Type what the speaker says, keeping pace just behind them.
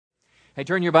Hey,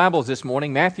 turn your Bibles this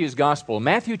morning, Matthew's Gospel.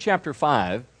 Matthew chapter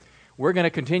 5, we're going to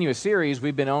continue a series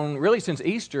we've been on really since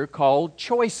Easter called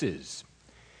Choices.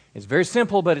 It's very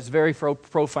simple, but it's very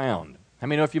profound. I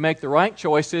mean, if you make the right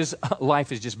choices,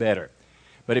 life is just better.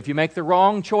 But if you make the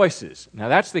wrong choices, now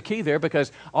that's the key there,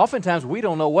 because oftentimes we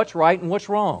don't know what's right and what's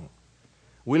wrong.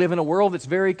 We live in a world that's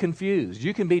very confused.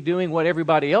 You can be doing what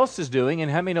everybody else is doing, and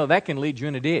how many know that can lead you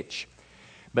in a ditch?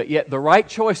 But yet the right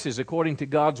choices, according to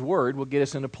God's Word, will get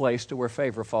us in a place to where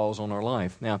favor falls on our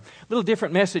life. Now, a little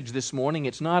different message this morning.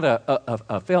 It's not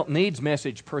a felt needs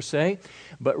message per se,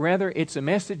 but rather it's a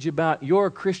message about your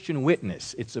Christian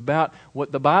witness. It's about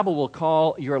what the Bible will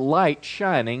call your light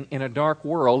shining in a dark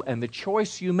world and the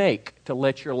choice you make to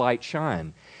let your light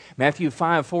shine. Matthew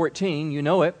 5:14, you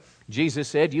know it. Jesus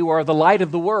said, "You are the light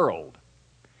of the world."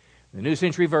 The New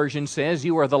Century Version says,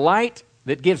 "You are the light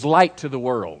that gives light to the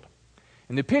world."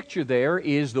 And the picture there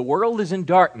is the world is in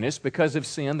darkness because of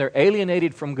sin. They're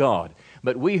alienated from God.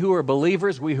 But we who are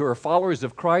believers, we who are followers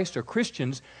of Christ or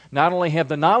Christians, not only have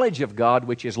the knowledge of God,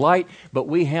 which is light, but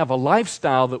we have a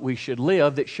lifestyle that we should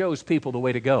live that shows people the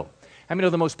way to go. How many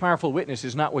know the most powerful witness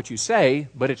is not what you say,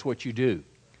 but it's what you do?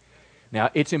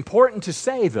 Now, it's important to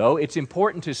say, though, it's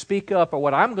important to speak up, or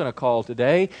what I'm going to call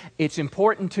today, it's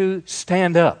important to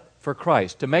stand up for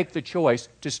Christ, to make the choice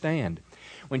to stand.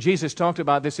 When Jesus talked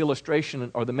about this illustration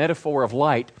or the metaphor of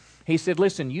light, he said,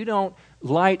 listen, you don't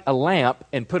light a lamp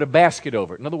and put a basket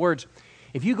over it. In other words,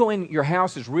 if you go in, your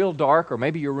house is real dark, or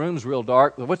maybe your room's real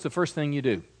dark, what's the first thing you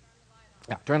do?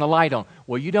 Turn the light on.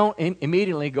 Well, you don't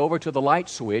immediately go over to the light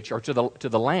switch or to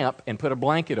the lamp and put a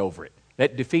blanket over it.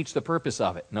 That defeats the purpose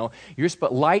of it. No,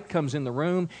 light comes in the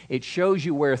room. It shows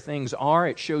you where things are.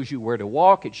 It shows you where to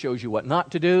walk. It shows you what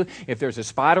not to do. If there's a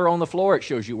spider on the floor, it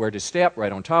shows you where to step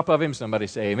right on top of him. Somebody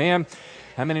say amen.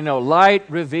 How many know light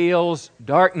reveals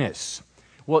darkness?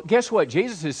 Well, guess what?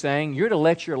 Jesus is saying you're to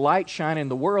let your light shine in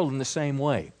the world in the same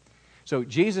way. So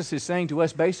Jesus is saying to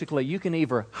us basically, you can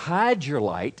either hide your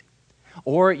light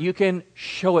or you can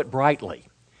show it brightly.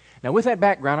 Now, with that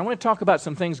background, I want to talk about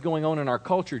some things going on in our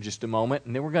culture just a moment,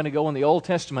 and then we're going to go in the Old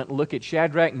Testament and look at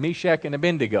Shadrach, Meshach, and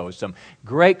Abednego, some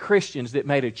great Christians that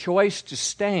made a choice to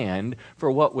stand for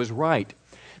what was right.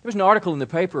 There was an article in the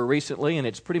paper recently, and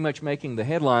it's pretty much making the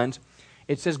headlines.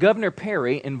 It says, Governor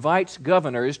Perry invites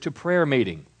governors to prayer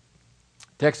meeting.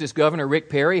 Texas Governor Rick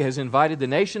Perry has invited the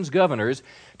nation's governors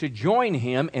to join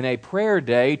him in a prayer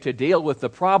day to deal with the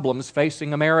problems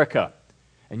facing America.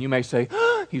 And you may say,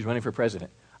 he's running for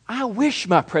president. I wish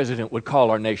my president would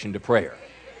call our nation to prayer.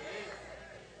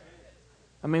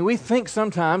 I mean, we think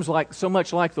sometimes so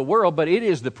much like the world, but it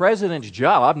is the president's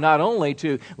job not only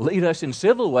to lead us in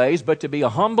civil ways, but to be a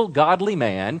humble, godly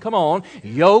man,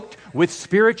 yoked with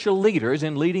spiritual leaders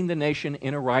in leading the nation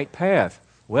in a right path.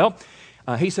 Well,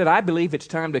 he said, I believe it's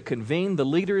time to convene the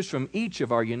leaders from each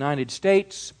of our United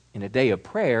States in a day of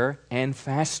prayer and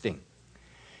fasting.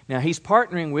 Now, he's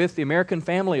partnering with the American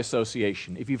Family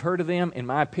Association. If you've heard of them, in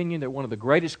my opinion, they're one of the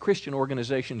greatest Christian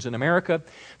organizations in America,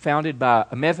 founded by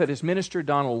a Methodist minister,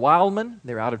 Donald Wildman.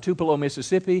 They're out of Tupelo,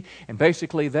 Mississippi, and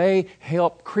basically they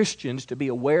help Christians to be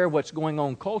aware of what's going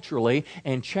on culturally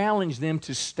and challenge them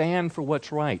to stand for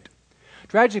what's right.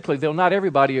 Tragically, though, not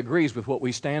everybody agrees with what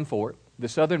we stand for. The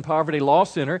Southern Poverty Law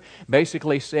Center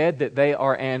basically said that they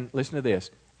are listen to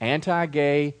this,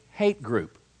 anti-gay hate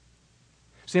group.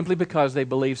 Simply because they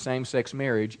believe same-sex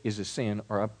marriage is a sin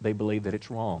or they believe that it's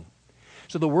wrong.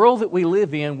 So the world that we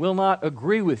live in will not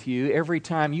agree with you every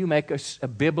time you make a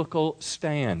biblical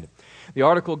stand. The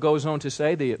article goes on to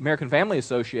say the American Family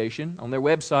Association on their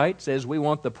website says we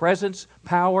want the presence,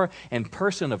 power, and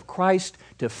person of Christ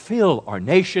to fill our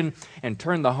nation and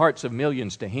turn the hearts of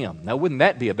millions to Him. Now, wouldn't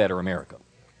that be a better America?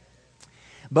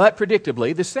 But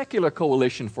predictably, the Secular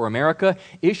Coalition for America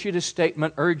issued a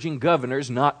statement urging governors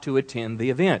not to attend the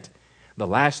event. The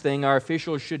last thing our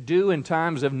officials should do in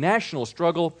times of national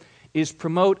struggle is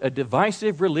promote a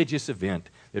divisive religious event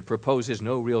that proposes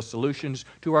no real solutions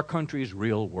to our country's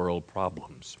real-world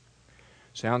problems.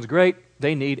 Sounds great.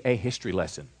 They need a history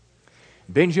lesson.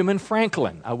 Benjamin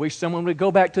Franklin. I wish someone would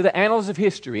go back to the annals of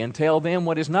history and tell them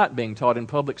what is not being taught in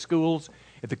public schools.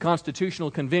 At the Constitutional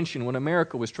Convention, when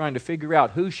America was trying to figure out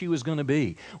who she was going to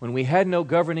be, when we had no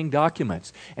governing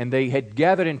documents, and they had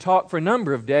gathered and talked for a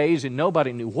number of days, and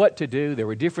nobody knew what to do. There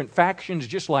were different factions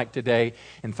just like today.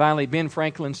 And finally, Ben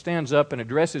Franklin stands up and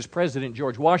addresses President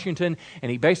George Washington,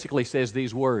 and he basically says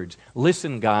these words,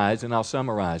 "Listen, guys," and I'll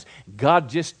summarize. God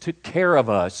just took care of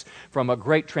us from a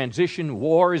great transition,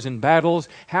 wars and battles.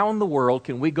 How in the world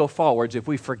can we go forwards if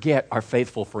we forget our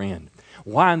faithful friend?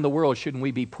 Why in the world shouldn't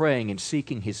we be praying and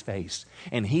seeking His face?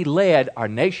 And He led our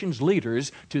nation's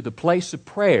leaders to the place of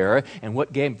prayer, and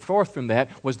what came forth from that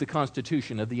was the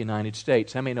Constitution of the United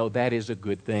States. How many know that is a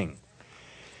good thing?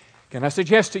 Can I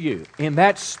suggest to you, in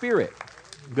that spirit,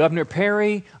 Governor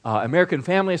Perry, American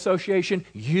Family Association,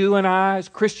 you and I as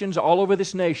Christians all over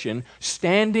this nation,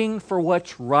 standing for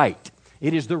what's right.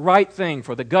 It is the right thing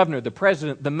for the governor, the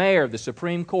president, the mayor, the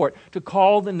Supreme Court to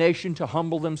call the nation to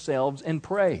humble themselves and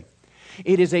pray.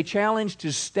 It is a challenge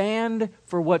to stand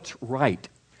for what's right.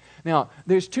 Now,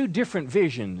 there's two different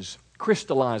visions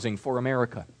crystallizing for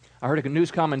America. I heard a news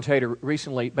commentator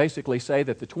recently basically say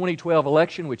that the 2012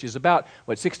 election, which is about,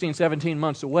 16, 17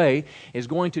 months away, is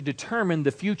going to determine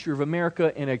the future of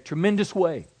America in a tremendous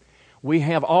way. We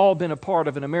have all been a part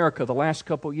of in America the last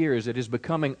couple years. It is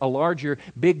becoming a larger,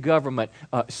 big government,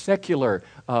 secular,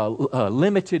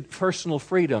 limited personal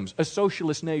freedoms, a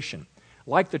socialist nation.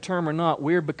 Like the term or not,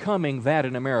 we're becoming that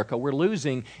in America. We're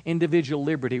losing individual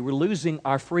liberty. We're losing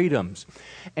our freedoms.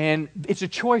 And it's a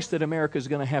choice that America is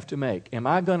going to have to make. Am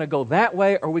I going to go that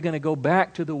way, or are we going to go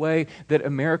back to the way that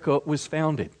America was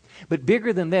founded? But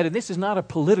bigger than that, and this is not a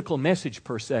political message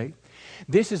per se,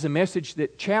 this is a message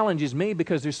that challenges me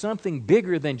because there's something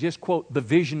bigger than just, quote, the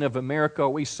vision of America. Are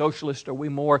we socialist? Are we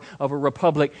more of a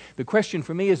republic? The question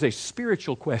for me is a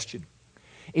spiritual question.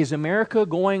 Is America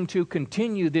going to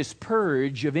continue this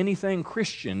purge of anything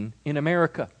Christian in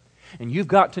America? And you've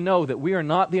got to know that we are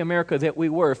not the America that we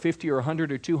were 50 or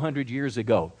 100 or 200 years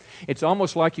ago. It's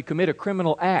almost like you commit a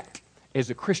criminal act as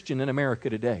a Christian in America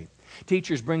today.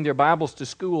 Teachers bring their Bibles to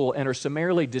school and are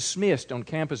summarily dismissed on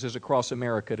campuses across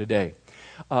America today.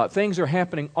 Things are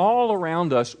happening all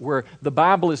around us where the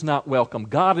Bible is not welcome,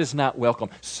 God is not welcome,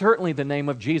 certainly the name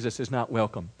of Jesus is not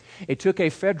welcome. It took a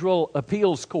federal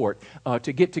appeals court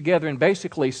to get together and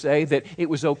basically say that it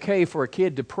was okay for a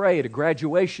kid to pray at a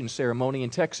graduation ceremony in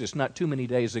Texas not too many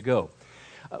days ago.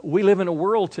 We live in a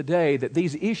world today that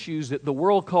these issues that the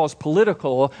world calls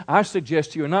political, I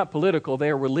suggest to you, are not political, they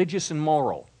are religious and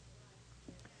moral.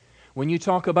 When you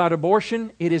talk about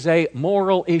abortion, it is a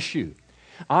moral issue.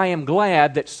 I am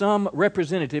glad that some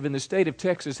representative in the state of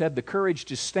Texas had the courage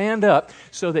to stand up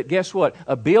so that, guess what,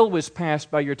 a bill was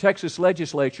passed by your Texas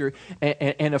legislature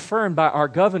and affirmed by our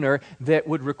governor that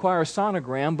would require a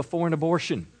sonogram before an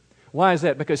abortion. Why is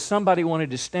that? Because somebody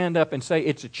wanted to stand up and say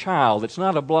it's a child, it's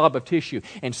not a blob of tissue,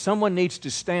 and someone needs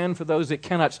to stand for those that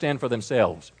cannot stand for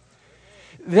themselves.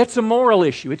 That's a moral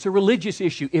issue. It's a religious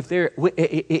issue. If there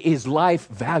is life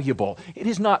valuable, it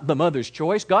is not the mother's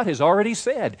choice. God has already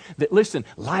said that, listen,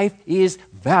 life is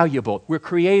valuable. We're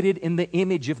created in the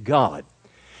image of God.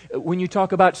 When you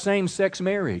talk about same-sex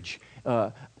marriage,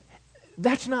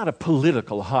 that's not a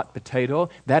political hot potato.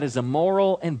 That is a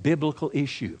moral and biblical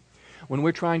issue. When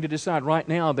we're trying to decide right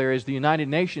now, the United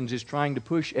Nations is trying to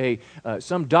push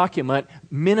some document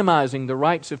minimizing the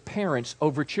rights of parents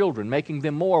over children, making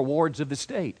them more wards of the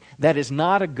state. That is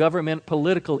not a government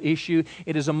political issue.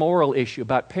 It is a moral issue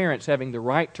about parents having the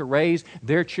right to raise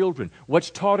their children. What's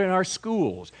taught in our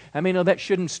schools? I mean, that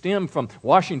shouldn't stem from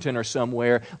Washington or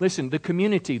somewhere. Listen, the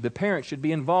community, the parents should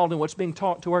be involved in what's being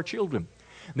taught to our children.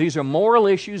 These are moral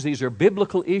issues. These are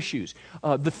biblical issues.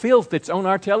 The filth that's on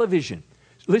our television.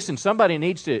 Listen, somebody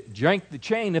needs to yank the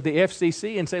chain of the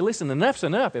FCC and say, listen, enough's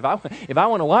enough. If I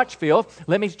want to watch filth,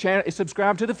 let me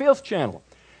subscribe to the filth channel.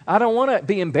 I don't want to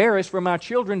be embarrassed for my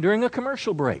children during a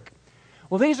commercial break.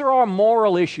 Well, these are all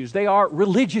moral issues. They are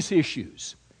religious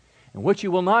issues. And what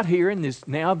you will not hear in this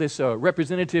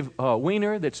Representative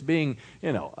Wiener that's being,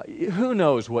 who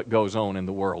knows what goes on in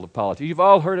the world of politics. You've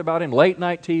all heard about him, late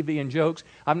night TV and jokes.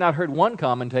 I've not heard one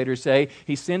commentator say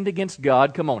he sinned against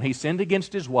God. Come on, he sinned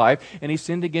against his wife, and he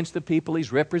sinned against the people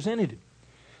he's represented.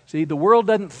 See, the world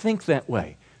doesn't think that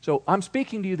way. So I'm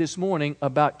speaking to you this morning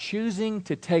about choosing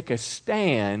to take a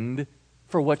stand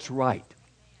for what's right.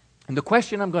 And the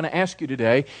question I'm going to ask you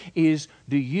today is,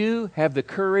 do you have the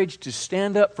courage to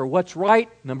stand up for what's right,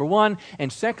 number one?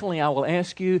 And secondly, I will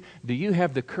ask you, do you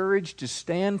have the courage to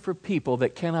stand for people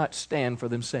that cannot stand for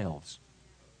themselves?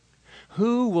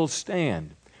 Who will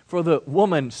stand for the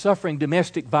woman suffering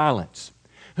domestic violence?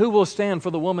 Who will stand for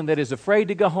the woman that is afraid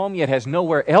to go home yet has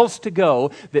nowhere else to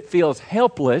go, that feels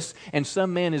helpless and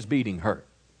some man is beating her?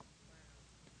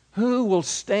 Who will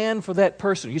stand for that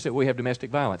person? You say, we have domestic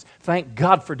violence. Thank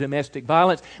God for domestic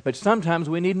violence, but sometimes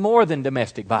we need more than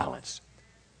domestic violence.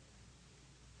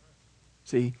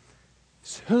 See,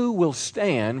 who will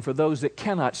stand for those that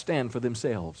cannot stand for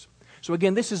themselves? So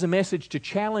again, this is a message to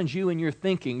challenge you in your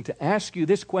thinking, to ask you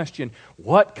this question: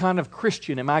 what kind of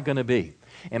Christian am I going to be?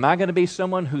 Am I going to be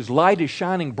someone whose light is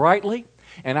shining brightly?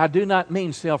 And I do not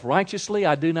mean self-righteously.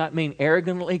 I do not mean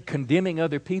arrogantly condemning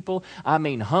other people. I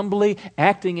mean humbly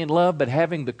acting in love, but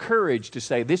having the courage to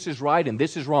say this is right and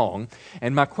this is wrong.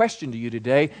 And my question to you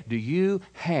today, do you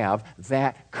have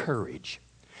that courage?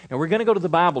 Now, we're going to go to the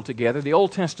Bible together, the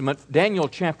Old Testament, Daniel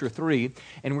chapter 3,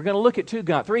 and we're going to look at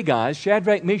three guys,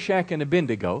 Shadrach, Meshach, and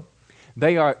Abednego.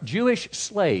 They are Jewish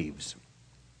slaves.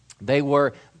 They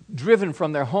were driven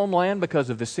from their homeland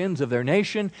because of the sins of their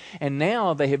nation, and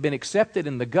now they have been accepted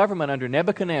in the government under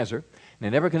Nebuchadnezzar. Now,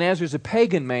 Nebuchadnezzar is a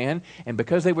pagan man, and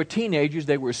because they were teenagers,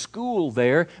 they were schooled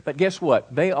there. But guess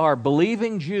what? They are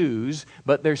believing Jews,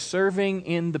 but they're serving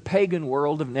in the pagan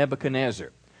world of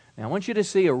Nebuchadnezzar. Now, I want you to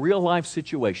see a real-life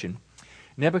situation.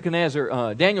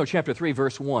 Daniel chapter 3,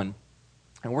 verse 1.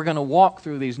 And we're going to walk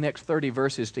through these next 30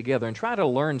 verses together and try to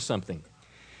learn something.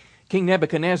 King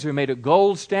Nebuchadnezzar made a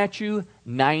gold statue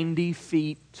 90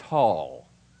 feet tall.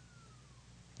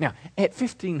 Now, at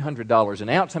 $1,500 an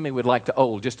ounce, how many would like to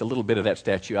own just a little bit of that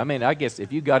statue? I mean, I guess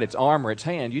if you got its arm or its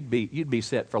hand, you'd be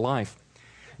set for life.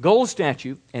 Gold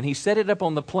statue, and he set it up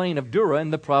on the plain of Dura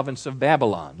in the province of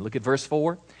Babylon. Look at verse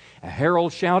 4. A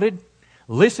herald shouted,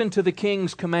 "Listen to the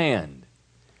king's command."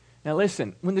 Now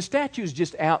listen, when the statue's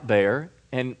just out there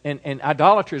and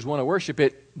idolaters want to worship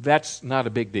it, that's not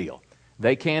a big deal.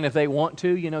 They can if they want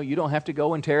to. You don't have to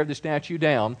go and tear the statue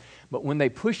down. But when they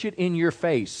push it in your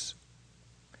face,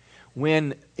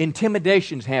 when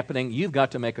intimidation's happening, you've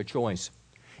got to make a choice.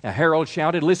 A herald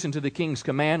shouted, "Listen to the king's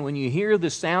command. When you hear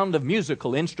the sound of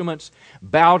musical instruments,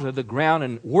 bow to the ground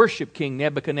and worship King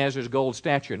Nebuchadnezzar's gold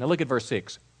statue." Now look at verse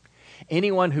 6.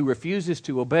 Anyone who refuses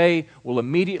to obey will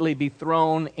immediately be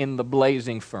thrown in the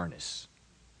blazing furnace.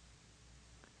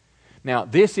 Now,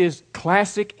 this is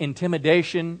classic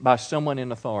intimidation by someone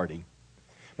in authority.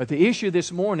 But the issue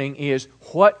this morning is,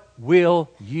 what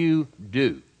will you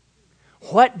do?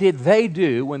 What did they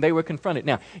do when they were confronted?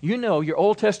 Now, you know your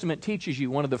Old Testament teaches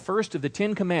you one of the first of the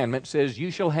 10 commandments says,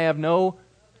 you shall have no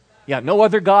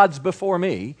other gods before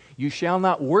me. You shall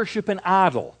not worship an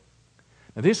idol.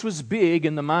 Now, this was big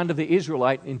in the mind of the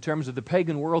Israelite in terms of the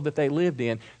pagan world that they lived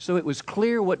in, so it was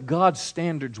clear what God's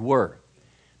standards were.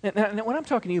 Now, when I'm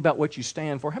talking to you about what you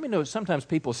stand for, how many know sometimes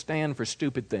people stand for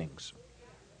stupid things?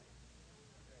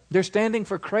 They're standing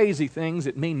for crazy things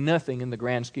that mean nothing in the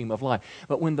grand scheme of life.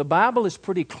 But when the Bible is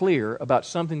pretty clear about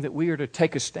something that we are to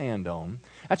take a stand on,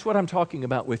 that's what I'm talking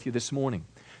about with you this morning.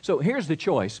 So here's the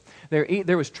choice.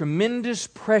 There was tremendous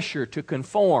pressure to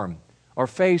conform or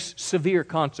face severe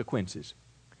consequences.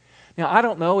 Now, I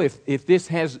don't know if this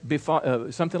has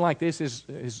something like this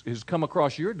has come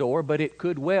across your door, but it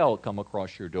could well come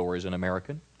across your door as an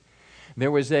American.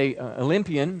 There was a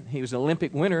Olympian. He was an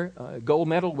Olympic winner, gold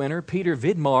medal winner, Peter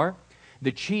Vidmar.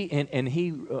 And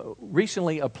he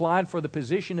recently applied for the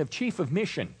position of chief of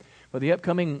mission for the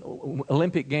upcoming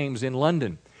Olympic Games in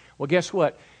London. Well, guess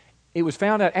what? It was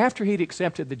found out after he'd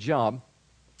accepted the job,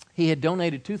 he had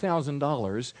donated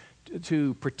 $2,000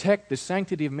 to protect the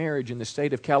sanctity of marriage in the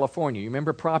state of California. You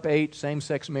remember Prop 8,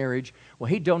 same-sex marriage? Well,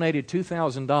 he donated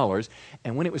 $2,000,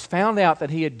 and when it was found out that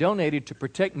he had donated to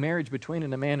protect marriage between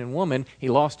a man and woman, he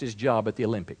lost his job at the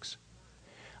Olympics.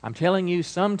 I'm telling you,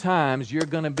 sometimes you're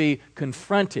going to be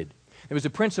confronted. There was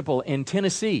a principal in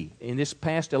Tennessee in this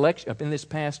past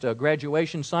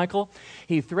graduation cycle.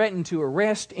 He threatened to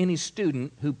arrest any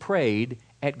student who prayed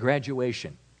at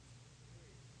graduation.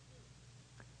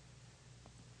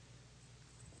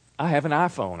 I have an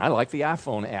iPhone. I like the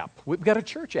iPhone app. We've got a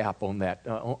church app on that,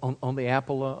 on the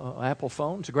Apple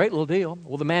phone. It's a great little deal.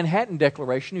 Well, the Manhattan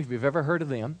Declaration, if you've ever heard of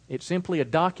them, it's simply a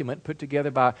document put together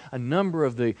by a number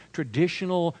of the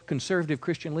traditional conservative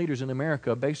Christian leaders in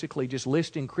America, basically just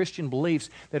listing Christian beliefs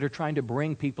that are trying to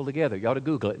bring people together. You ought to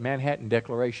Google it, Manhattan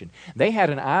Declaration. They had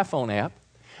an iPhone app,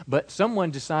 but someone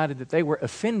decided that they were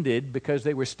offended because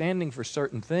they were standing for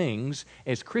certain things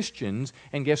as Christians,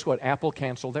 and guess what? Apple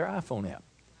canceled their iPhone app.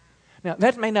 Now,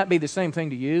 that may not be the same thing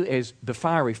to you as the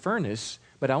fiery furnace,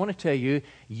 but I want to tell you,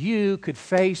 you could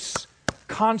face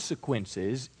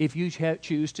consequences if you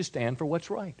choose to stand for what's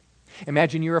right.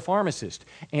 Imagine you're a pharmacist,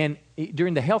 and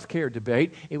during the healthcare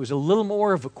debate, it was a little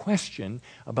more of a question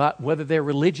about whether their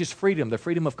religious freedom, the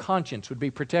freedom of conscience, would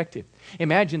be protected.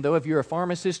 Imagine, though, if you're a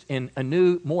pharmacist in a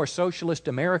new, more socialist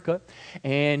America,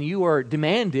 and you are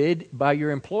demanded by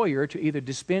your employer to either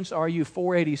dispense RU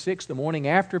 486, the morning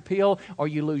after pill, or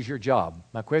you lose your job.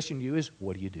 My question to you is,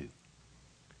 what do you do?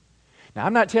 Now,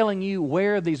 I'm not telling you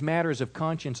where these matters of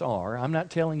conscience are. I'm not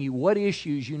telling you what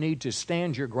issues you need to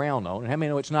stand your ground on. And how many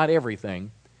know it's not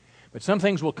everything? But some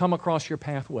things will come across your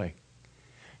pathway.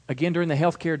 Again, during the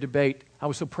healthcare debate, I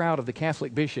was so proud of the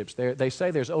Catholic bishops. They say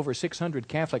there's over 600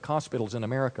 Catholic hospitals in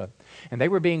America. And they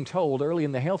were being told early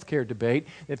in the healthcare debate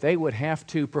that they would have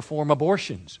to perform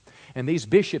abortions. And these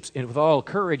bishops, with all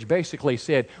courage, basically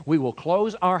said, we will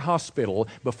close our hospital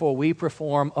before we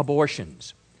perform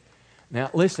abortions. Now,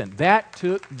 listen, that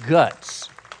took guts.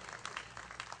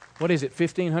 What is it,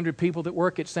 1,500 people that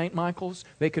work at St. Michael's?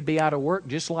 They could be out of work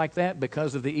just like that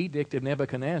because of the edict of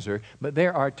Nebuchadnezzar. But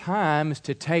there are times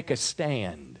to take a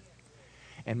stand.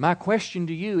 And my question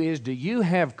to you is, do you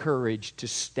have courage to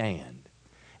stand?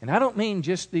 And I don't mean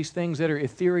just these things that are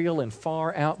ethereal and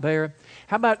far out there.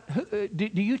 How about, do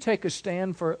you take a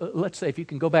stand for, let's say, if you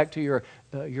can go back to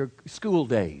your school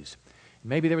days.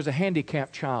 Maybe there was a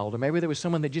handicapped child, or maybe there was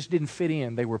someone that just didn't fit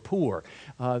in. They were poor.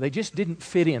 They just didn't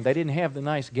fit in. They didn't have the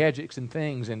nice gadgets and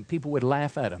things, and people would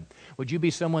laugh at them. Would you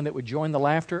be someone that would join the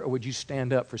laughter, or would you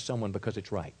stand up for someone because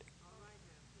it's right?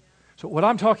 So what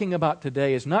I'm talking about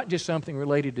today is not just something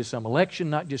related to some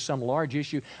election, not just some large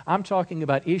issue. I'm talking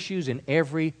about issues in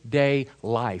everyday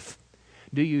life.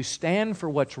 Do you stand for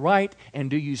what's right, and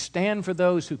do you stand for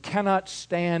those who cannot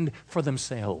stand for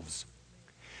themselves?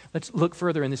 Let's look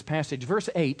further in this passage. Verse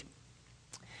 8,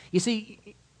 you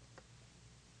see,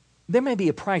 there may be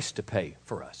a price to pay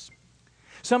for us.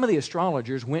 Some of the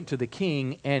astrologers went to the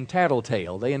king and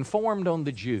tattletale. They informed on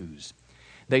the Jews.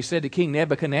 They said to King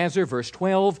Nebuchadnezzar, verse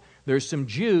 12, there's some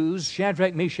Jews,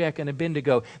 Shadrach, Meshach, and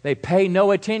Abednego. They pay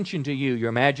no attention to you,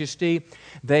 your majesty.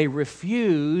 They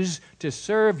refuse to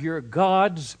serve your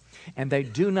gods, and they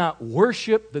do not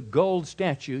worship the gold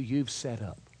statue you've set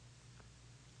up.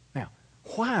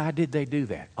 Why did they do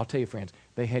that? I'll tell you, friends,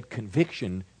 they had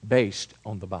conviction based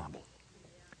on the Bible.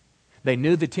 They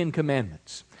knew the Ten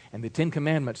Commandments, and the Ten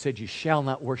Commandments said you shall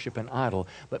not worship an idol.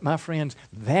 But my friends,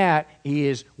 that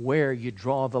is where you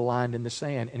draw the line in the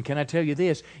sand. And can I tell you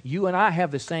this? You and I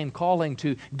have the same calling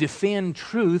to defend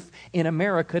truth in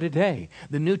America today.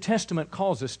 The New Testament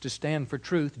calls us to stand for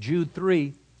truth. Jude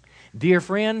 3, dear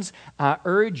friends, I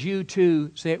urge you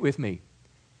to, say it with me.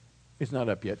 It's not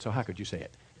up yet, so how could you say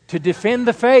it? To defend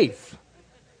the faith.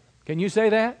 Can you say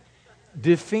that?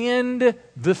 Defend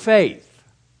the faith.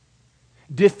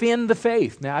 Defend the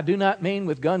faith. Now, I do not mean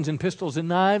with guns and pistols and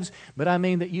knives, but I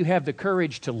mean that you have the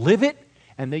courage to live it,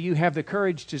 and that you have the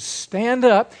courage to stand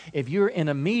up if you're in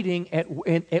a meeting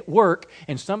at work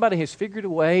and somebody has figured a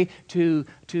way to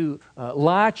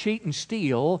lie, cheat, and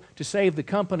steal to save the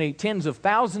company tens of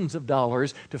thousands of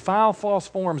dollars, to file false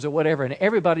forms or whatever, and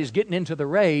everybody's getting into the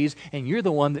raise, and you're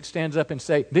the one that stands up and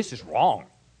say, this is wrong.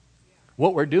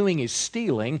 What we're doing is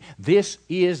stealing. This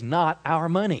is not our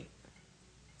money.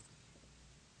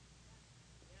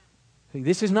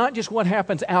 This is not just what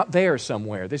happens out there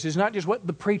somewhere. This is not just what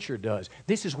the preacher does.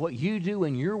 This is what you do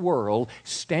in your world,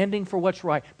 standing for what's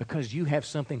right, because you have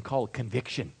something called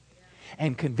conviction.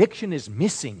 And conviction is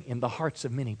missing in the hearts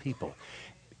of many people.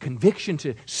 Conviction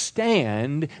to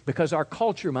stand, because our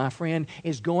culture, my friend,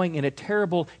 is going in a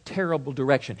terrible, terrible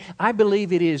direction. I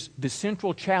believe it is the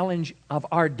central challenge of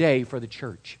our day for the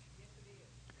church.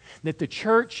 That the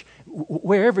church,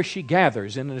 wherever she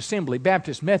gathers, in an assembly,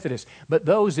 Baptist, Methodist, but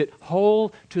those that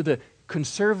hold to the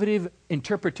conservative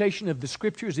interpretation of the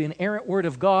Scriptures, the inerrant Word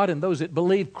of God, and those that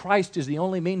believe Christ is the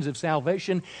only means of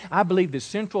salvation, I believe the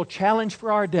central challenge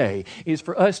for our day is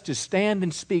for us to stand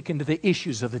and speak into the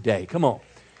issues of the day. Come on.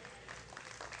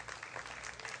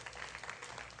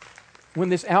 When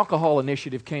this alcohol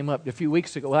initiative came up a few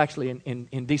weeks ago, well, actually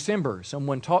in December,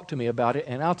 someone talked to me about it,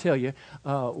 and I'll tell you,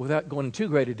 without going into too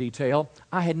great a detail,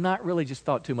 I had not really just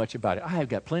thought too much about it. I have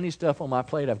got plenty of stuff on my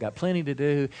plate. I've got plenty to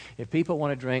do. If people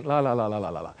want to drink, la, la, la, la, la,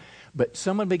 la, la. But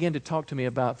someone began to talk to me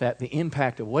about that, the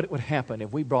impact of what would happen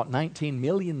if we brought $19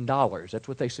 million, that's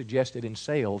what they suggested in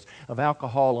sales, of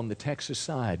alcohol on the Texas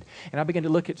side. And I began to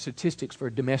look at statistics for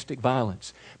domestic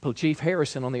violence. Chief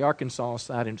Harrison on the Arkansas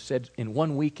side and said in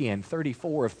one weekend,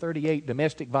 34 of 38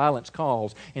 domestic violence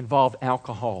calls involved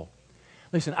alcohol.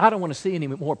 Listen, I don't want to see any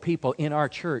more people in our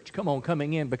church,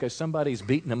 coming in because somebody's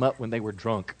beating them up when they were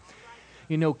drunk.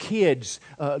 You know, kids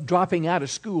dropping out of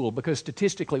school because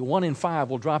statistically 1 in 5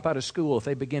 will drop out of school if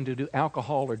they begin to do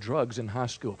alcohol or drugs in high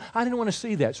school. I didn't want to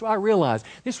see that, so I realized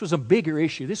this was a bigger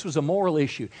issue. This was a moral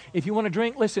issue. If you want to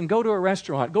drink, listen, go to a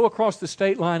restaurant, go across the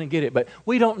state line and get it, but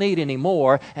we don't need any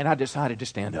more, and I decided to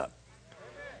stand up.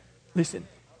 Listen,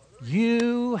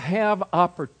 you have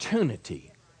opportunity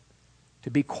to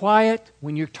be quiet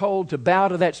when you're told to bow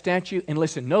to that statue. And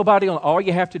listen, all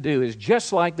you have to do is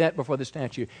just like that before the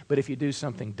statue. But if you do,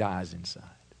 something dies inside.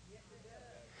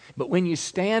 But when you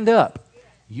stand up,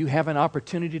 you have an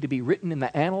opportunity to be written in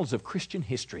the annals of Christian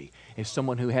history as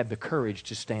someone who had the courage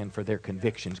to stand for their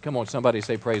convictions. Come on, somebody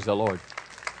say praise the Lord.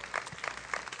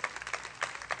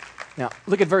 Now,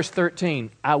 look at verse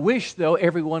 13. I wish, though,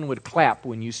 everyone would clap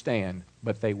when you stand,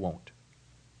 but they won't.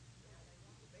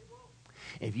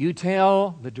 If you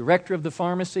tell the director of the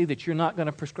pharmacy that you're not going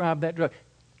to prescribe that drug,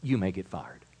 you may get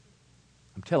fired.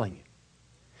 I'm telling you.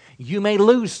 You may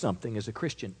lose something as a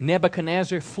Christian.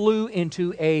 Nebuchadnezzar flew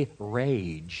into a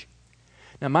rage.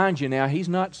 Now, mind you, now, he's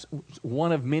not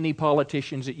one of many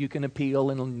politicians that you can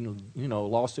appeal and,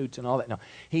 lawsuits and all that. No,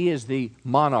 he is the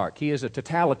monarch. He is a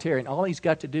totalitarian. All he's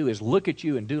got to do is look at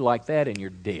you and do like that, and you're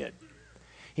dead.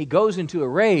 He goes into a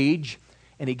rage,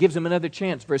 and he gives him another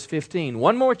chance. Verse 15,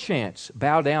 one more chance.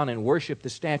 Bow down and worship the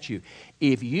statue.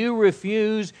 If you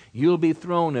refuse, you'll be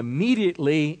thrown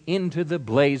immediately into the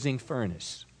blazing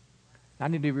furnace. I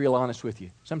need to be real honest with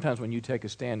you. Sometimes when you take a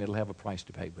stand, it'll have a price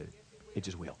to pay with it. It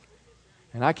just will.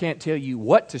 And I can't tell you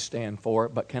what to stand for,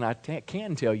 but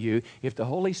can tell you if the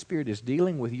Holy Spirit is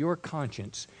dealing with your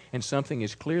conscience and something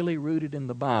is clearly rooted in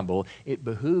the Bible, it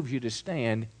behooves you to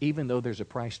stand even though there's a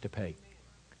price to pay.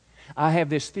 I have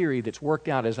this theory that's worked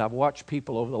out as I've watched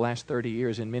people over the last 30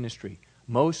 years in ministry.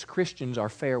 Most Christians are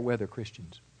fair weather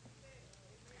Christians.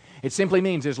 It simply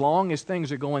means as long as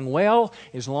things are going well,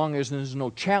 as long as there's no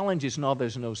challenge, as long as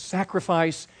there's no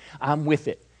sacrifice, I'm with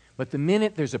it. But the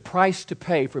minute there's a price to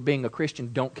pay for being a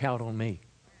Christian, don't count on me.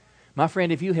 My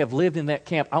friend, if you have lived in that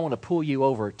camp, I want to pull you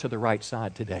over to the right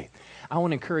side today. I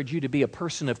want to encourage you to be a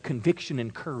person of conviction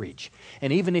and courage.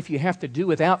 And even if you have to do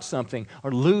without something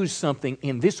or lose something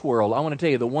in this world, I want to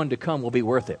tell you the one to come will be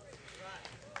worth it.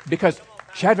 Because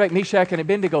Shadrach, Meshach, and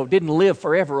Abednego didn't live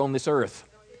forever on this earth.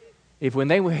 If when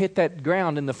they hit that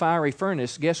ground in the fiery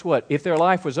furnace, guess what? If their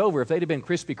life was over, if they'd have been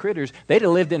crispy critters, they'd have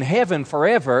lived in heaven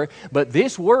forever. But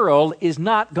this world is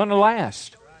not going to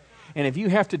last. And if you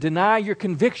have to deny your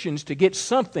convictions to get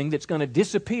something that's going to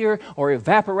disappear or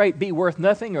evaporate, be worth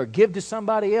nothing, or give to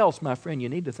somebody else, my friend, you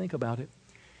need to think about it.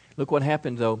 Look what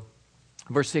happened, though.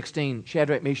 Verse 16,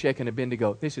 Shadrach, Meshach, and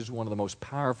Abednego. This is one of the most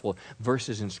powerful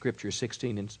verses in Scripture,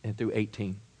 16 and through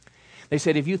 18. They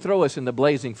said, if you throw us in the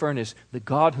blazing furnace, the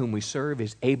God whom we serve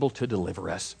is able to deliver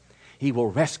us. He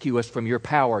will rescue us from your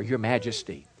power, your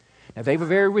majesty. Now, they were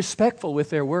very respectful with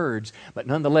their words, but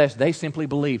nonetheless, they simply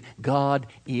believed God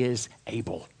is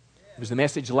able. It was the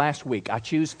message last week. I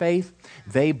choose faith.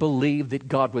 They believed that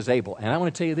God was able. And I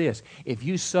want to tell you this. If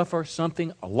you suffer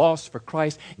something, a loss for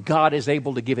Christ, God is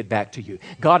able to give it back to you.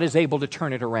 God is able to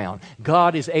turn it around.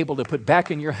 God is able to put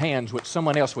back in your hands what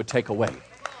someone else would take away.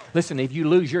 Listen, if you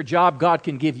lose your job, God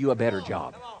can give you a better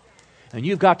job. And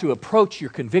you've got to approach your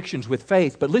convictions with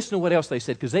faith. But listen to what else they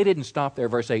said, because they didn't stop there,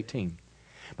 verse 18.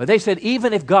 But they said,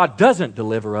 even if God doesn't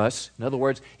deliver us, in other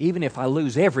words, even if I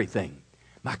lose everything,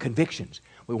 my convictions,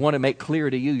 we want to make clear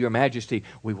to you, your majesty,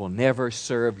 we will never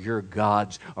serve your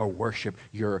gods or worship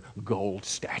your gold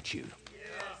statue.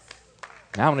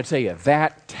 Now I want to tell you,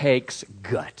 that takes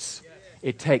guts.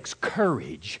 It takes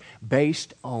courage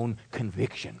based on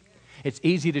conviction. It's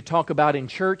easy to talk about in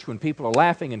church when people are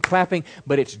laughing and clapping,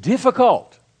 but it's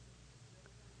difficult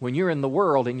when you're in the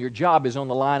world and your job is on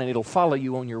the line and it'll follow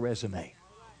you on your resume.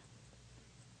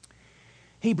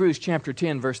 Hebrews chapter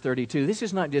 10, verse 32. This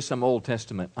is not just some Old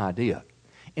Testament idea.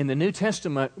 In the New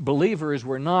Testament, believers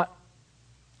were not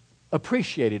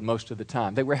appreciated most of the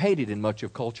time. They were hated in much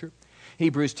of culture.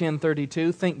 Hebrews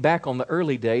 10:32. Think back on the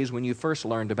early days when you first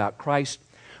learned about Christ.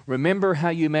 Remember how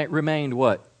you remained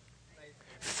what?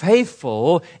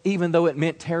 Faithful, even though it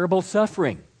meant terrible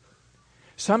suffering.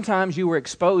 Sometimes you were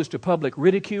exposed to public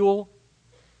ridicule,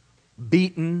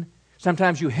 beaten.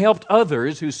 Sometimes you helped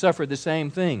others who suffered the same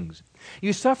things.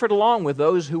 You suffered along with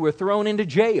those who were thrown into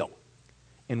jail.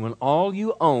 And when all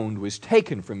you owned was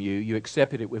taken from you, you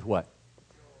accepted it with what?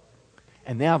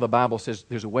 And now the Bible says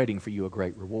there's awaiting for you a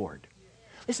great reward.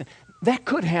 Listen, that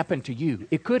could happen to you.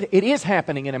 It is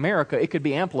happening in America. It could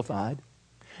be amplified.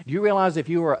 Do you realize if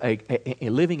you are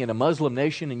living in a Muslim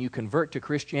nation and you convert to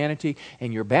Christianity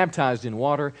and you're baptized in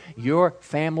water, your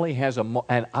family has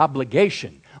an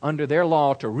obligation under their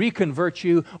law to reconvert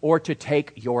you or to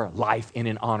take your life in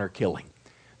an honor killing?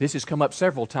 This has come up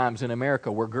several times in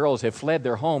America where girls have fled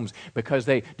their homes because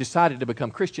they decided to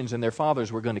become Christians and their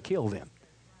fathers were going to kill them.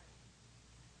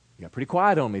 You got pretty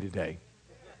quiet on me today.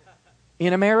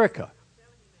 In America.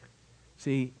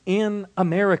 See, in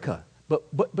America. But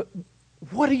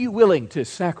what are you willing to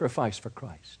sacrifice for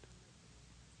Christ?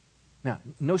 Now,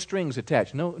 no strings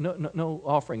attached. No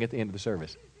offering at the end of the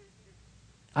service.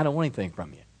 I don't want anything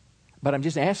from you. But I'm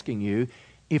just asking you,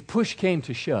 if push came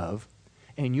to shove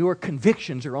and your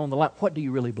convictions are on the line, what do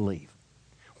you really believe?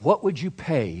 What would you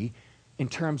pay in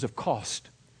terms of cost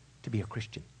to be a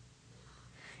Christian?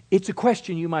 It's a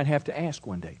question you might have to ask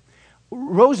one day.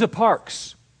 Rosa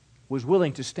Parks was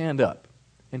willing to stand up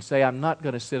and say, I'm not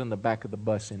going to sit on the back of the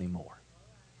bus anymore.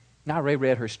 Now, I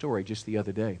reread her story just the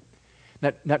other day.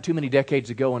 Not too many decades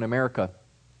ago in America,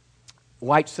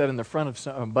 whites sat in the front of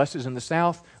some buses in the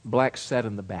South, blacks sat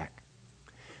in the back.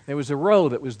 There was a row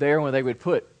that was there where they would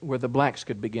put where the blacks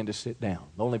could begin to sit down.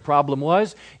 The only problem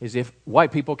is if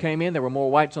white people came in, there were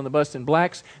more whites on the bus than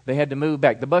blacks, they had to move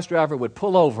back. The bus driver would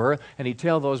pull over and he'd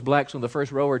tell those blacks on the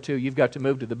first row or two, you've got to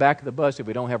move to the back of the bus. If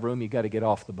we don't have room, you've got to get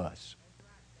off the bus.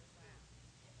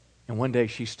 And one day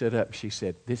she stood up and she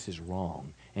said, this is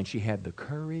wrong. And she had the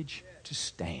courage to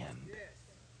stand.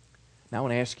 Now I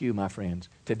want to ask you, my friends,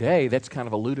 today that's kind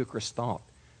of a ludicrous thought.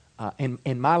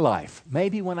 In my life,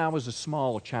 maybe when I was a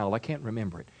small child, I can't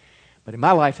remember it, but in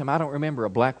my lifetime, I don't remember a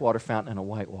black water fountain and a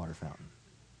white water fountain.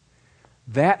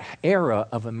 That era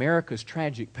of America's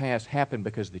tragic past happened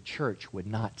because the church would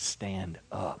not stand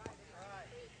up.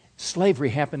 Slavery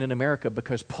happened in America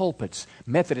because pulpits,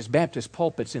 Methodist Baptist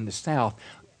pulpits in the South,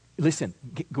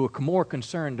 were more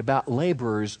concerned about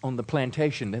laborers on the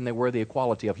plantation than they were the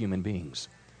equality of human beings.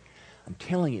 I'm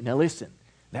telling you, now listen,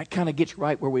 that kind of gets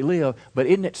right where we live, but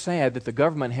isn't it sad that the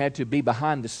government had to be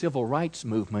behind the civil rights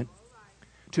movement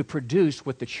to produce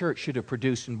what the church should have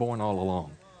produced and borne all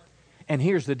along? And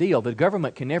here's the deal, the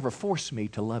government can never force me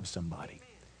to love somebody.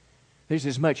 There's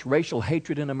as much racial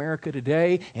hatred in America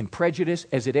today and prejudice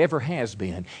as it ever has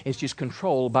been. It's just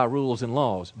controlled by rules and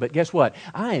laws. But guess what?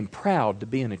 I am proud to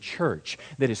be in a church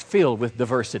that is filled with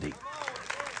diversity.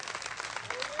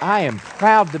 I am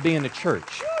proud to be in a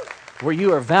church where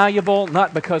you are valuable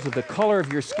not because of the color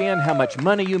of your skin, how much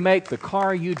money you make, the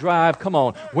car you drive, come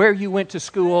on, where you went to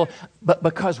school, but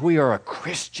because we are a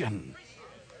Christian.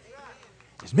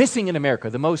 It's missing in America.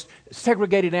 The most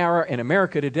segregated hour in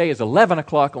America today is 11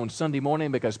 o'clock on Sunday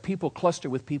morning because people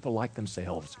cluster with people like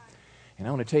themselves. And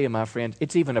I want to tell you, my friends,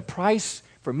 it's even a price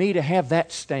for me to have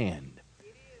that stand.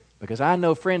 Because I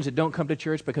know friends that don't come to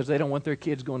church because they don't want their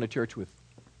kids going to church with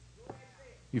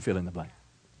you fill in the blank.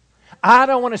 I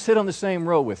don't want to sit on the same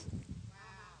row with.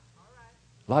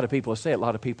 A lot of people say it, a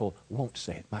lot of people won't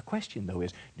say it. My question, though,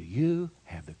 is do you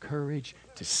have the courage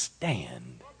to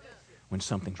stand when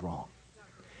something's wrong?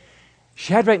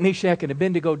 Shadrach, Meshach, and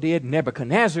Abednego did.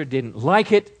 Nebuchadnezzar didn't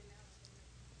like it.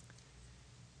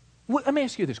 Let me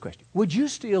ask you this question. Would you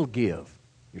still give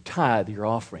your tithe, your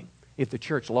offering, if the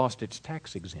church lost its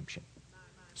tax exemption?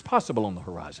 It's possible on the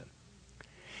horizon.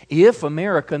 If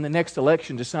America in the next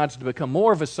election decides to become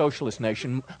more of a socialist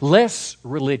nation, less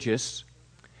religious,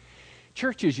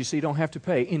 churches, you see, don't have to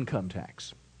pay income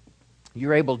tax.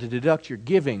 You're able to deduct your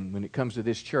giving when it comes to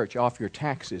this church off your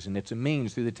taxes, and it's a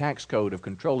means through the tax code of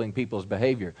controlling people's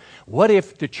behavior. What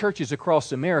if the churches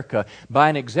across America, by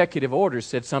an executive order,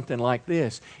 said something like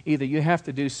this? Either you have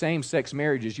to do same-sex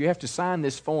marriages, you have to sign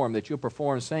this form that you'll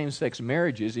perform same-sex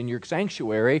marriages in your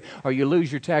sanctuary, or you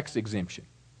lose your tax exemption.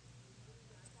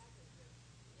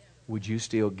 Would you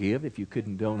still give if you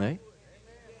couldn't donate?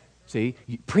 See,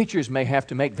 preachers may have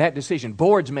to make that decision.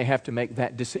 Boards may have to make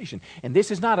that decision. And this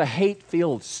is not a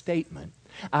hate-filled statement.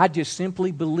 I just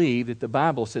simply believe that the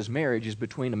Bible says marriage is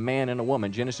between a man and a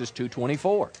woman, Genesis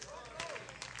 2:24.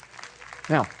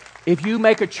 Now, if you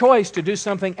make a choice to do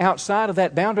something outside of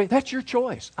that boundary, that's your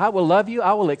choice. I will love you,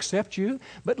 I will accept you.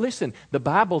 But listen, the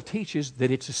Bible teaches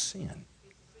that it's a sin.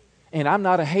 And I'm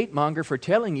not a hate monger for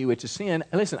telling you it's a sin.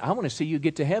 Listen, I want to see you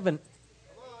get to heaven.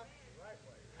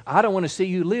 I don't want to see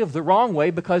you live the wrong way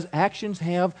because actions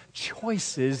have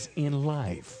choices in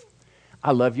life.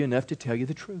 I love you enough to tell you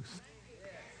the truth.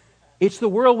 It's the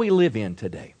world we live in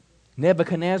today.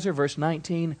 Nebuchadnezzar, verse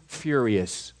 19,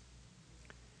 furious.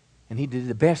 And he did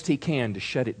the best he can to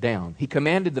shut it down. He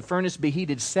commanded the furnace be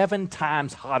heated 7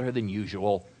 times hotter than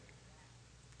usual.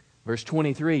 Verse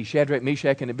 23, Shadrach,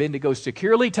 Meshach, and Abednego,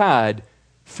 securely tied,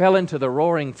 fell into the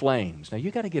roaring flames. Now,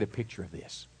 you've got to get a picture of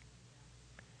this.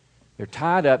 They're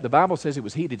tied up. The Bible says it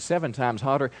was heated 7 times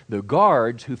hotter. The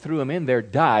guards who threw them in there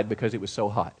died because it was so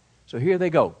hot. So here they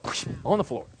go, on the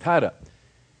floor, tied up.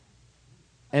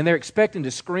 And they're expecting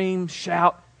to scream,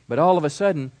 shout, but all of a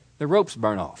sudden, the ropes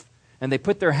burn off. And they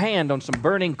put their hand on some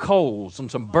burning coals, on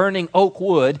some burning oak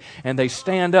wood, and they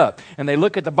stand up. And they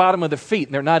look at the bottom of their feet,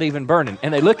 and they're not even burning.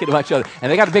 And they look at each other,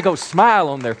 and they got a big old smile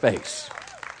on their face.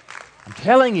 I'm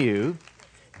telling you,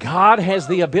 God has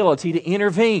the ability to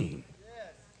intervene.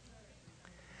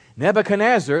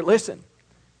 Nebuchadnezzar, listen.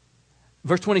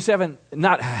 Verse 27,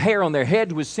 not a hair on their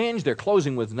head was singed, their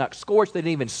clothing was not scorched, they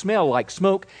didn't even smell like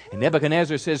smoke. And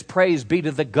Nebuchadnezzar says, praise be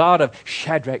to the God of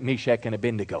Shadrach, Meshach, and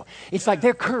Abednego. It's like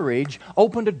their courage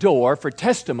opened a door for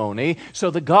testimony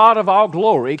so the God of all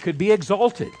glory could be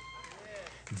exalted.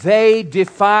 They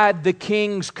defied the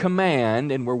king's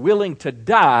command and were willing to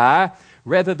die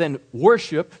rather than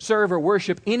serve or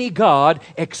worship any god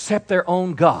except their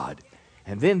own God.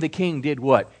 And then the king did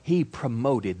what? He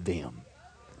promoted them.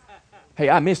 Hey,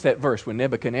 I missed that verse when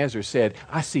Nebuchadnezzar said,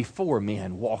 I see 4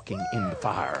 men walking in the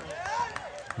fire.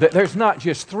 There's not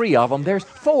just 3 of them, there's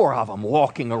 4 of them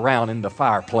walking around in the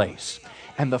fireplace.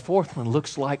 And the 4th one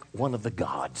looks like one of the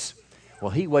gods.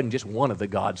 Well, he wasn't just one of the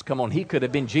gods. Come on, he could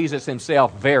have been Jesus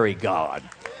himself, very God.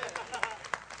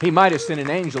 He might have sent an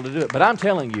angel to do it, but I'm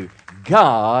telling you,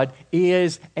 God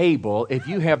is able. If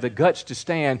you have the guts to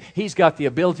stand, He's got the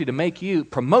ability to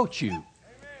promote you.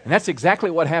 And that's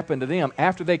exactly what happened to them.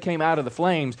 After they came out of the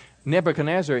flames,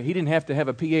 Nebuchadnezzar, he didn't have to have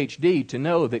a PhD to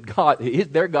know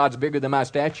that their God's bigger than my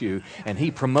statue, and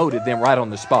he promoted them right on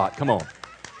the spot. Come on.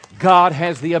 God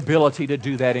has the ability to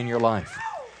do that in your life.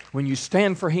 When you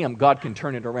stand for Him, God can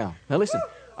turn it around. Now listen,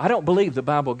 I don't believe the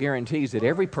Bible guarantees that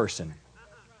every person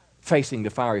facing the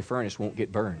fiery furnace won't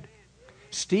get burned.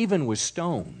 Stephen was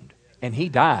stoned, and he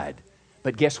died.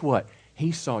 But guess what?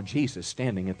 He saw Jesus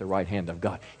standing at the right hand of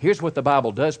God. Here's what the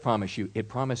Bible does promise you. It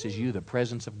promises you the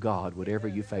presence of God, whatever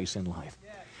you face in life.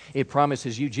 It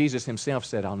promises you, Jesus Himself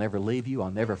said, I'll never leave you,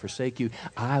 I'll never forsake you.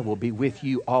 I will be with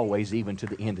you always, even to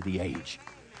the end of the age.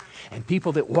 And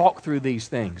people that walk through these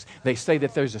things, they say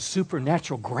that there's a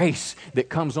supernatural grace that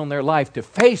comes on their life to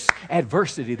face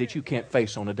adversity that you can't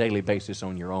face on a daily basis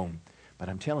on your own. But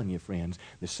I'm telling you, friends,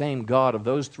 the same God of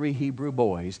those 3 Hebrew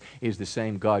boys is the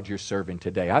same God you're serving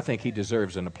today. I think He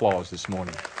deserves an applause this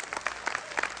morning.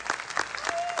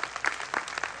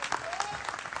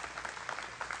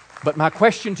 But my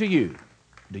question to you,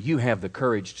 do you have the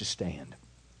courage to stand?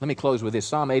 Let me close with this.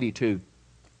 Psalm 82.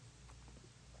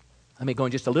 Let me go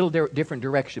in just a little different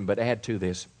direction, but add to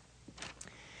this.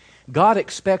 God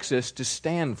expects us to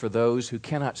stand for those who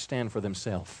cannot stand for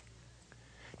themselves.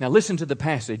 Now listen to the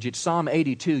passage. It's Psalm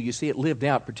 82. You see it lived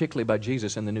out particularly by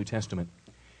Jesus in the New Testament.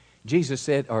 Jesus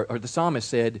said, or the psalmist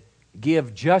said,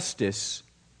 give justice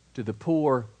to the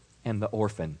poor and the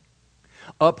orphan.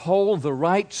 Uphold the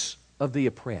rights of the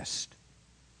oppressed.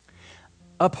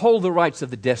 Uphold the rights of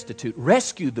the destitute.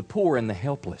 Rescue the poor and the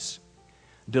helpless.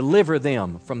 Deliver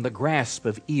them from the grasp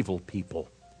of evil people.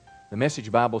 The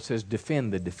Message Bible says,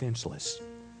 defend the defenseless.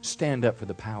 Stand up for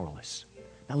the powerless.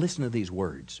 Now listen to these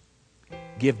words.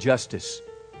 Give justice.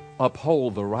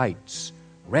 Uphold the rights.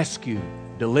 Rescue,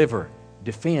 deliver,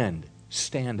 defend,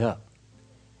 stand up.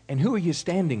 And who are you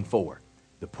standing for?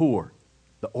 The poor,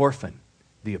 the orphan,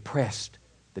 the oppressed,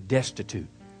 the destitute,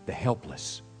 the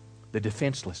helpless, the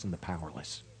defenseless, and the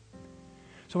powerless.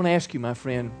 So I want to ask you, my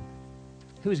friend,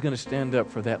 who's going to stand up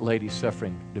for that lady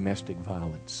suffering domestic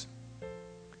violence?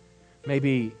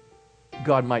 Maybe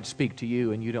God might speak to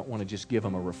you and you don't want to just give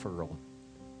them a referral.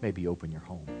 Maybe open your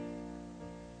home.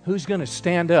 Who's going to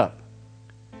stand up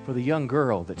for the young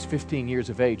girl that's 15 years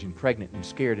of age and pregnant and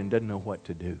scared and doesn't know what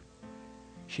to do?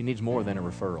 She needs more than a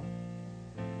referral.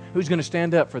 Who's going to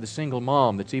stand up for the single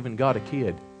mom that's even got a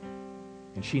kid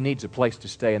and she needs a place to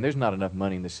stay and there's not enough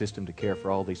money in the system to care for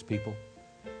all these people?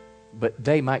 But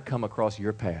they might come across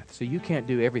your path. So you can't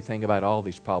do everything about all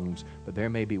these problems, but there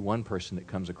may be one person that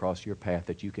comes across your path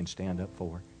that you can stand up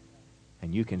for.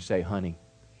 And you can say, honey,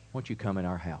 won't you come in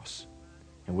our house?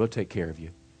 And we'll take care of you.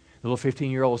 The little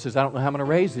 15-year-old says, I don't know how I'm going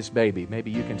to raise this baby. Maybe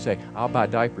you can say, I'll buy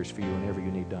diapers for you whenever you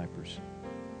need diapers.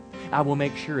 I will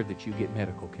make sure that you get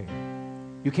medical care.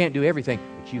 You can't do everything,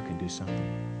 but you can do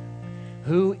something.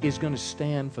 Who is going to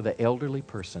stand for the elderly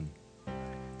person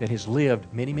that has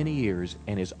lived many, many years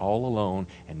and is all alone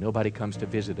and nobody comes to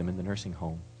visit him in the nursing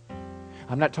home?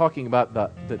 I'm not talking about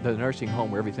the nursing home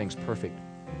where everything's perfect.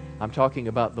 I'm talking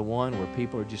about the one where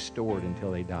people are just stored until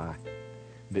they die,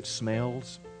 that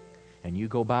smells, and you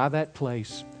go by that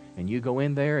place and you go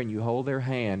in there and you hold their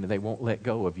hand and they won't let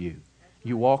go of you.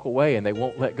 You walk away and they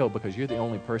won't let go because you're the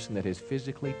only person that has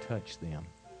physically touched them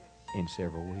in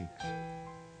several weeks.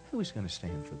 Who is going to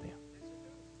stand for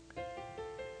them?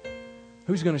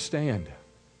 Who's going to stand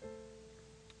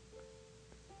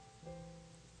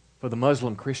for the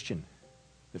Muslim Christian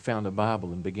that found a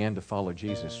Bible and began to follow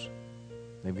Jesus?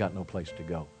 They've got no place to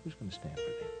go. Who's going to stand for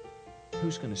them?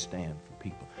 Who's going to stand for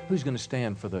people? Who's going to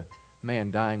stand for the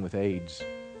man dying with AIDS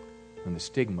when the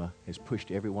stigma has pushed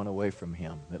everyone away from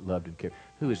him that loved and cared?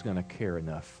 Who is going to care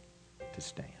enough to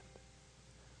stand?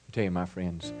 I tell you, my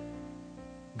friends,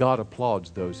 God applauds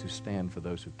those who stand for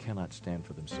those who cannot stand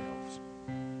for themselves.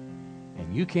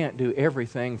 And you can't do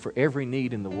everything for every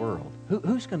need in the world.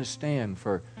 Who's going to stand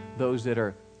for those that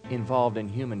are involved in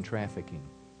human trafficking?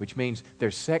 Which means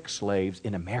they're sex slaves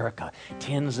in America.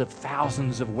 Tens of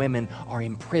thousands of women are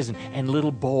imprisoned, and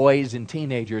little boys and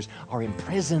teenagers are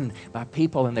imprisoned by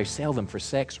people, and they sell them for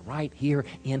sex right here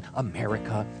in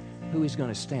America. Who is going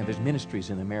to stand? There's ministries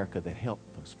in America that help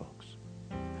those folks.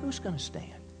 Who's going to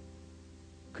stand?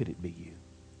 Could it be you?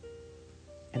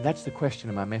 And that's the question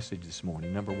of my message this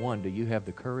morning. Number one, do you have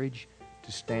the courage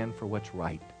to stand for what's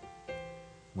right?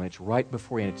 When it's right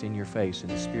before you and it's in your face and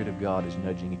the Spirit of God is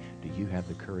nudging you, do you have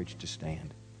the courage to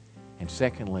stand? And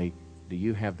secondly, do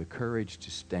you have the courage to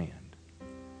stand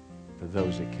for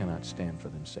those that cannot stand for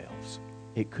themselves?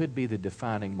 It could be the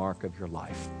defining mark of your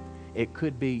life. It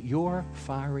could be your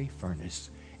fiery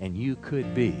furnace, and you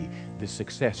could be the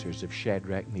successors of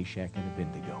Shadrach, Meshach, and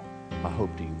Abednego. My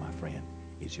hope to you, my friend,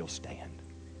 is you'll stand.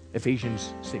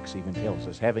 Ephesians 6 even tells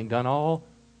us, having done all,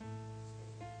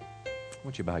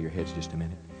 won't you bow your heads just a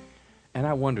minute? And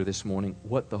I wonder this morning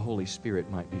what the Holy Spirit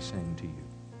might be saying to you.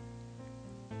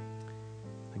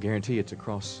 I guarantee it's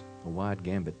across a wide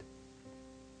gambit.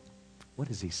 What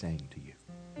is He saying to you?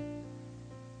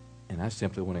 And I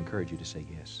simply want to encourage you to say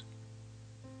yes.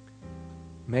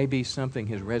 Maybe something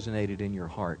has resonated in your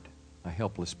heart, a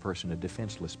helpless person, a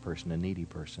defenseless person, a needy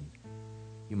person.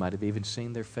 You might have even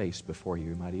seen their face before you.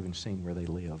 You might have even seen where they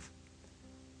live.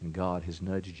 And God has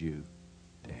nudged you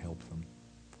to help them.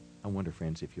 I wonder,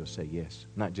 friends, if you'll say yes.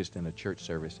 Not just in a church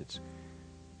service,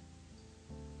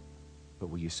 but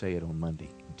will you say it on Monday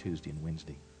and Tuesday and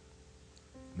Wednesday?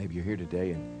 Maybe you're here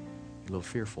today and you're a little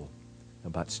fearful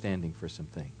about standing for some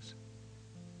things.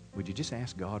 Would you just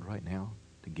ask God right now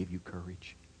to give you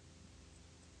courage?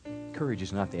 Courage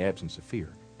is not the absence of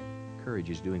fear. Courage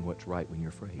is doing what's right when you're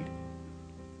afraid.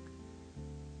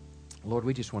 Lord,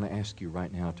 we just want to ask you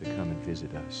right now to come and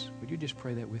visit us. Would you just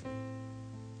pray that with me?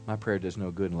 My prayer does no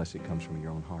good unless it comes from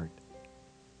your own heart.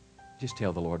 Just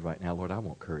tell the Lord right now, Lord, I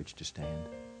want courage to stand.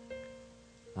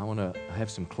 I want to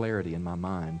have some clarity in my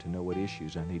mind to know what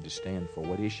issues I need to stand for,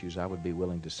 what issues I would be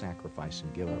willing to sacrifice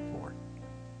and give up for.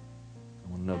 I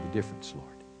want to know the difference, Lord.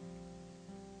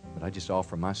 But I just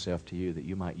offer myself to you that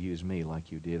you might use me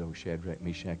like you did, O Shadrach,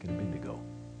 Meshach, and Abednego.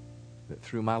 That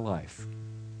through my life,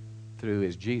 through,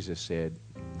 as Jesus said,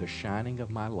 the shining of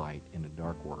my light in a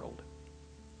dark world,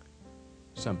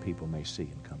 some people may see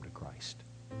and come to Christ.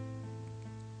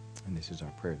 And this is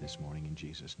our prayer this morning in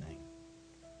Jesus' name.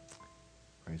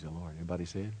 Praise the Lord. Everybody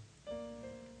said?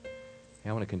 Hey,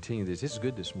 I want to continue this. This is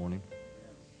good this morning.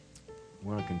 I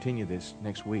want to continue this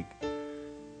next week.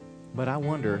 But I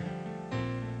wonder,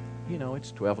 you know,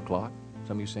 it's 12 o'clock.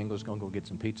 Some of you singles are going to go get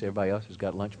some pizza. Everybody else has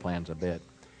got lunch plans, I bet.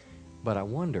 But I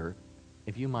wonder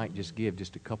if you might just give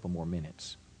just a couple more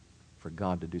minutes for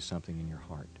God to do something in your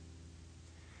heart.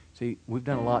 See, we've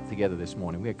done a lot together this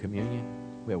morning. We had communion.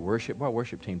 We had worship. Our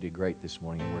worship team did great this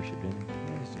morning in worship, didn't they?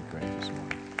 Yeah, they did great this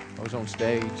morning. Those on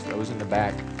stage, those in the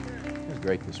back. It was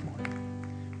great this morning.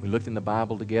 We looked in the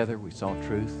Bible together. We saw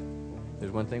truth.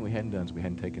 There's one thing we hadn't done is we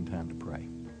hadn't taken time to pray.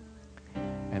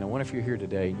 And I wonder if you're here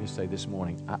today and you say this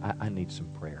morning, I need some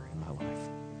prayer in my life.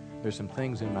 There's some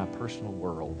things in my personal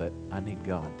world that I need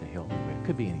God to help me with. It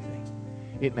could be anything.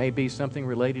 It may be something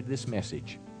related to this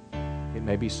message. It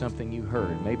may be something you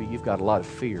heard. Maybe you've got a lot of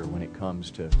fear when it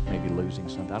comes to maybe losing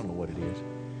something. I don't know what it is.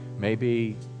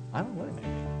 Maybe, I don't know what it may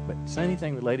be. But it's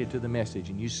anything related to the message,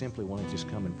 and you simply want to just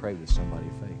come and pray with somebody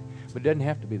of faith. But it doesn't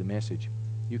have to be the message.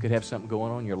 You could have something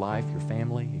going on in your life, your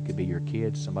family. It could be your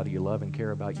kids, somebody you love and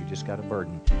care about. You just got a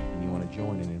burden, and you want to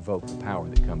join and invoke the power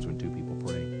that comes when two people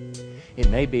pray. It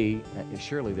may be,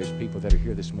 surely there's people that are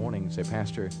here this morning and say,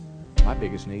 Pastor, my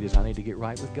biggest need is I need to get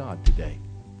right with God today.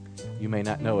 You may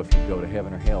not know if you go to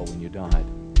heaven or hell when you died,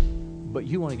 but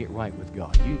you want to get right with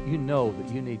God. You know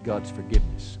that you need God's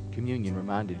forgiveness. Communion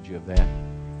reminded you of that.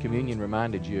 Communion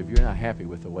reminded you if you're not happy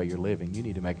with the way you're living, you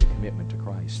need to make a commitment to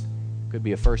Christ. Could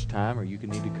be a first time, or you could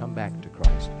need to come back to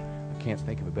Christ. I can't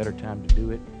think of a better time to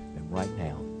do it than right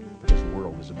now, because the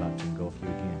world is about to engulf you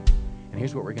again. And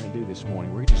here's what we're going to do this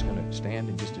morning. We're just going to stand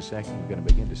in just a second. We're going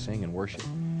to begin to sing and worship.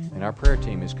 And our prayer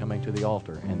team is coming to the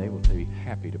altar, and they will be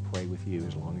happy to pray with you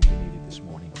as long as you need it this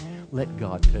morning. Let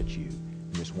God touch you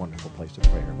in this wonderful place of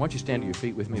prayer. Why don't you stand to your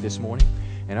feet with me this morning?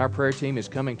 And our prayer team is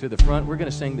coming to the front. We're going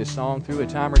to sing this song through a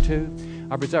time or two.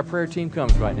 As our prayer team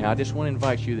comes right now, I just want to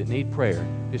invite you that need prayer.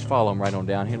 Just follow them right on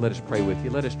down here. Let us pray with you.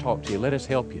 Let us talk to you. Let us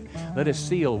help you. Let us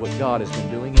seal what God has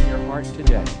been doing in your heart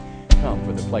today. Come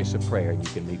for the place of prayer, and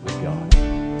you can meet with God.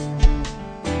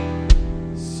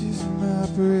 This is my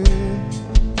prayer.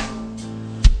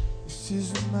 This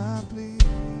is my plea.